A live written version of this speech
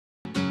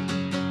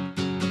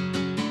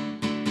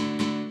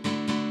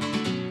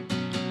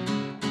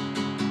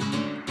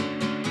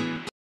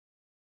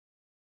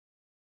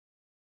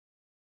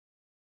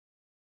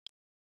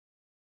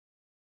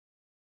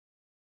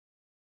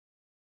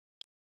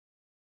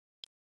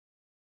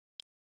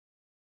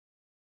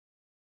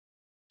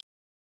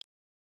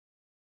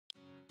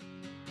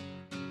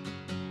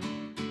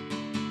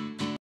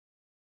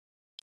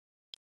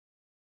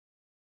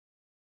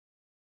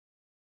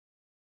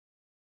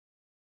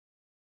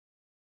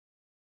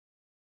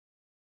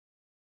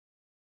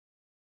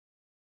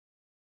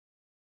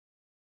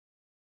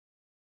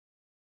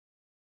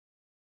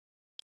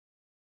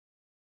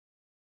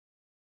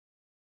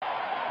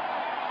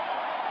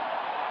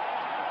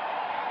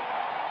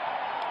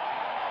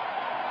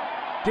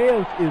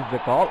Tails is the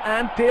call,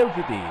 and tails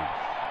it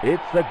is.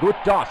 It's a good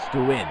toss to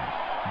win.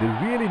 They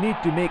really need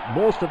to make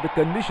most of the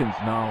conditions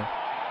now.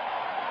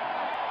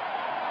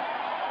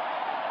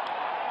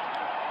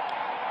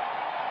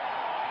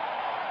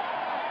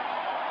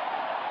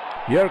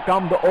 Here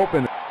come the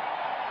openers.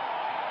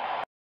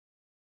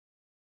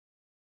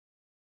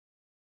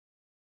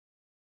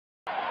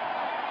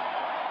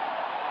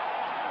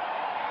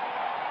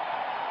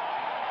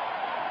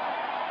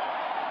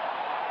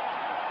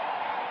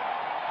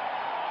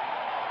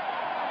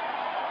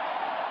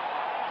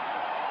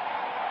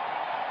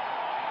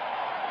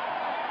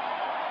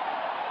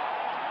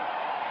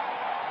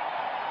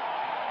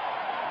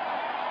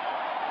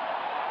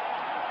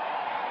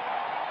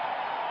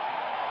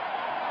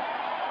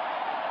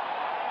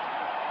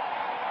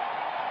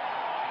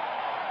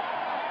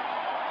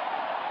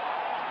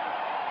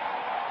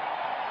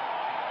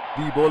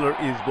 The bowler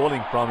is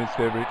bowling from his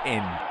favorite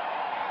end.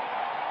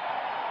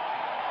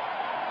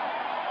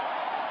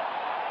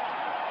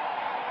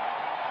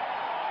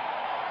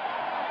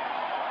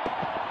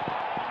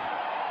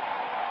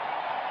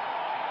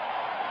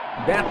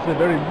 That's a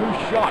very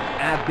loose shot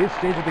at this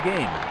stage of the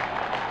game.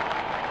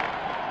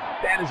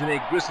 That is an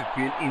aggressive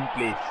field in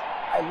place.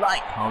 I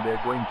like how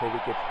they're going for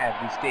wickets at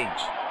this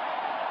stage.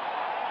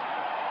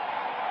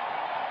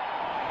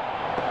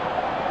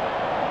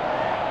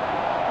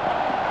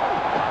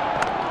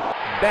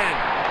 Bang!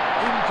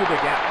 Into the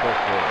gap for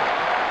four.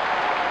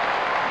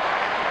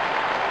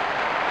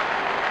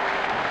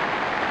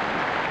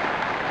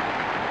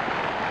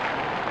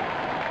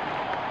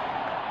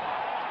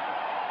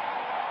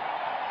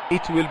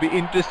 It will be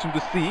interesting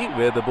to see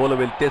where the bowler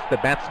will test the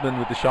batsman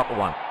with the short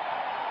one.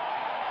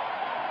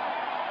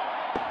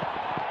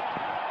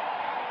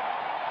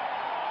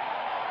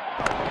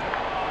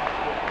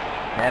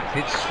 That's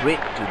hit straight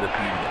to the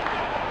fielder.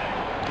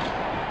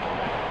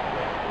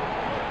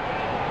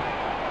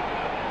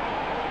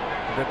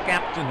 The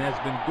captain has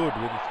been good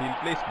with his field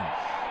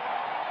placements.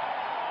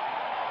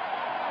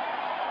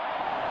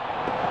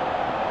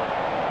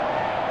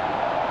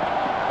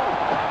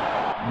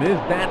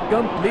 Missed that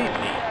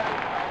completely.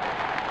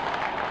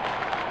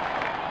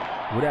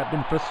 Would have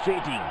been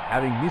frustrating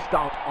having missed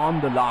out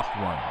on the last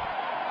one.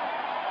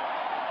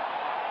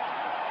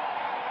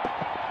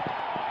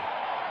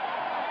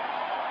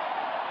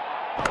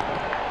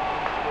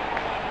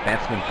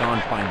 Batsman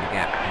can't find the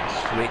gap. It's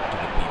straight to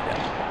the fielder.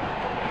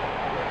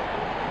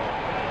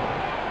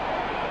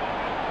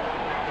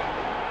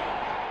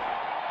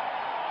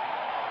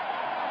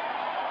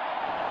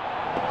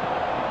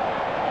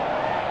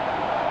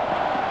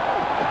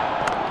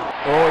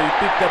 Oh, he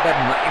picked up that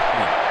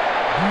nicely.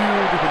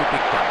 Beautifully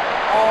picked up.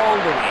 All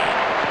the way.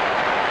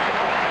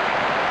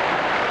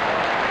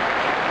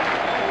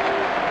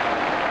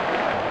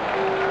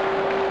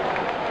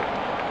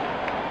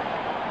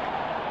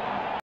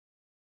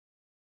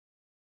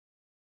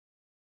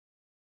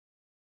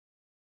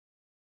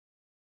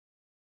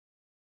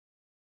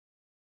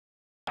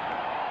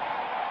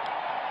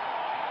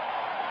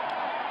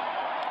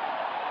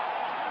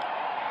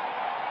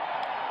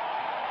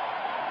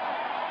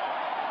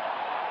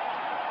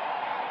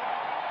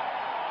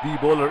 The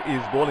bowler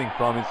is bowling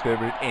from his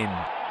favorite end.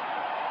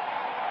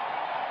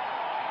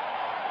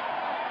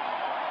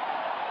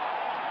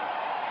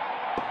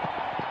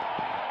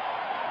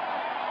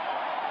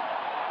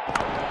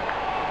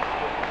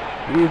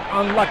 He is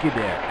unlucky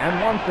there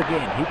and once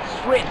again hits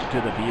straight to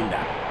the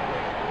fielder.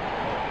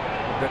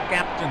 The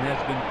captain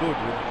has been good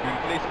with his field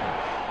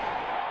placements.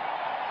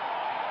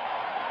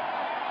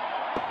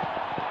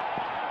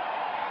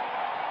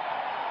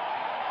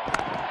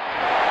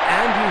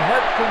 And he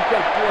helps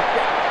himself to a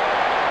six.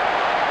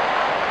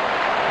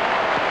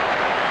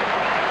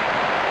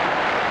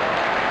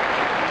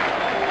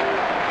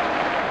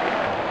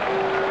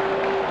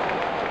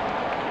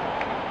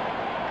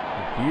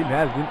 The field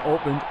has been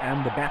opened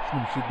and the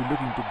batsman should be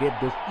looking to get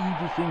those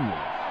easy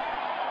singles.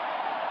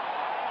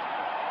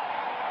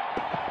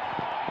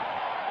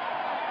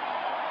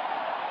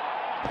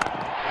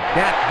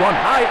 That's gone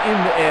high in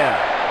the air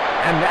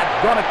and that's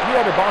gonna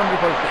clear the boundary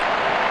for a six.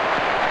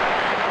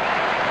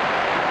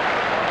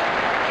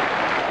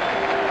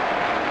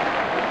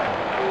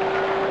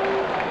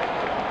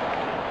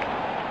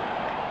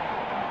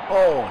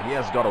 Oh, he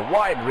has got a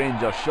wide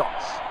range of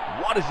shots.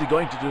 What is he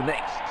going to do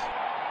next?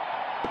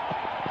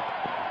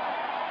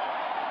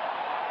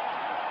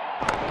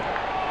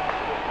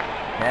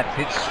 That's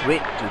hit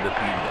straight to the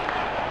fielder.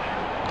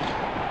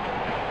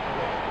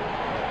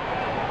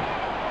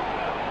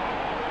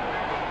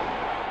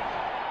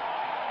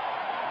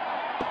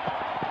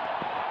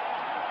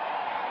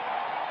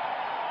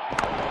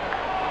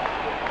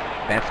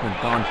 Batsman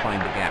can't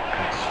find the gap.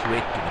 It's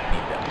straight to the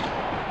fielder.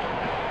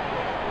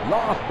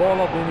 Last ball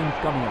of the innings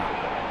coming up.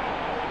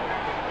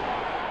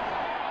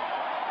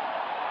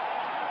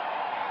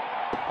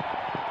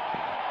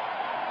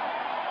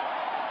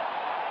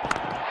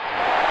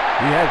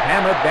 He has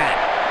hammered that,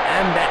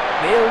 and that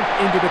sails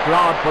into the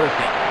crowd for a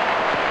six.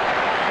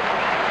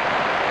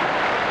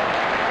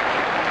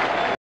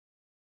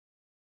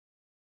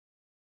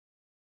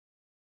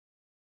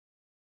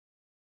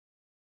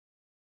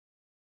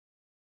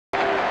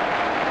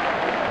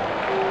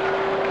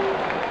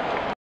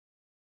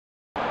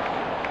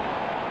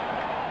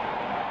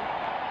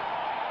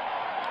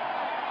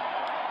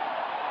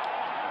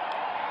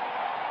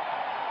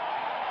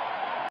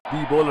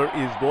 The bowler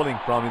is bowling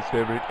from his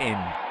favorite end.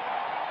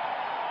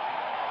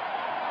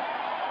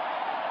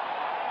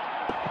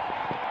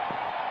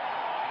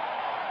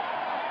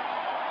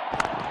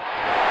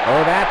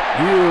 Oh, that's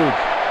huge.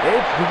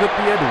 It's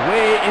disappeared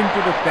way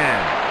into the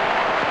stand.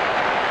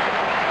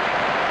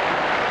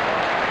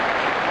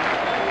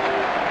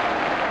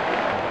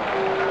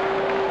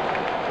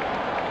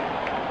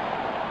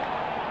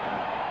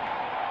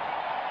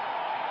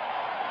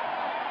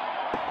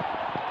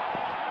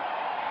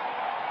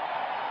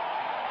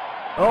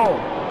 Oh,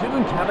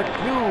 didn't have a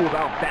clue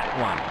about that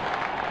one.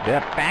 They're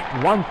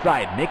packed one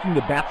side, making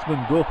the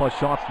batsmen go for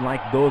shots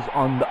like those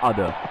on the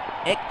other.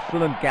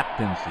 Excellent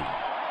captaincy.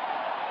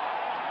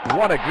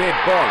 What a great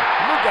ball.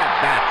 Look at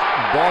that.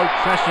 Ball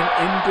crashing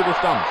into the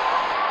stumps.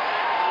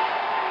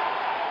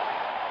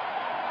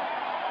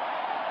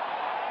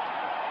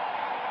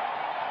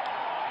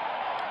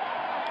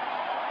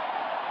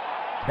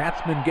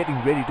 Batsman getting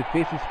ready to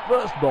face his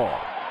first ball.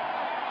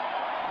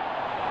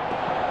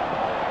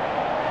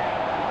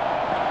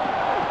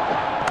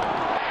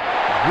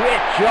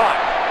 Great shot.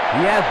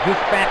 He has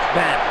dispatched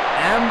that,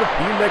 and the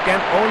fielder can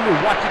only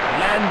watch it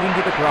land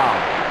into the crowd.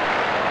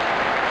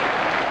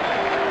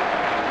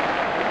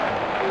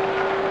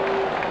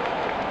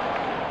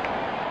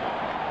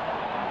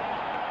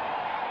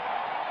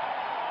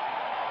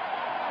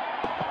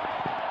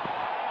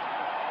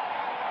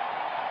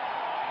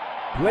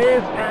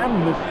 Plays and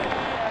misses.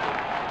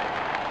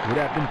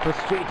 Would have been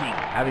frustrating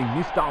having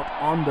missed out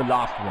on the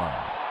last one.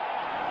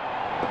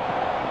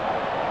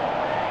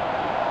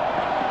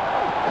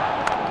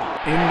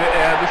 In the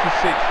air, this is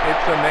 6.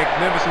 It's a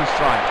magnificent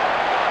strike.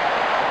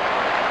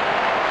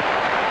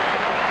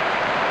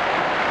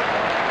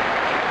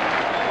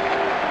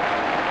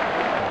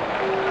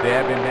 They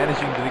have been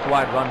managing the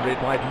required run rate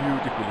quite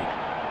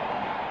beautifully.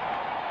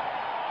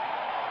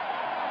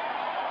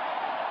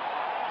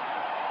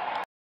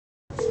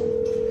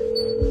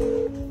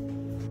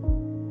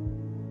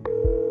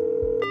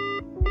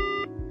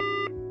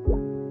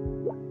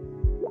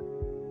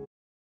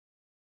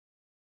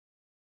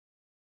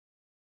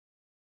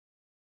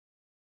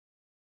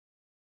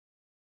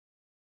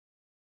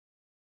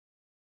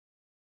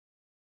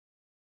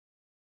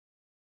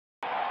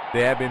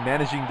 They have been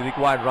managing the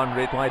required run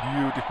rate quite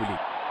beautifully.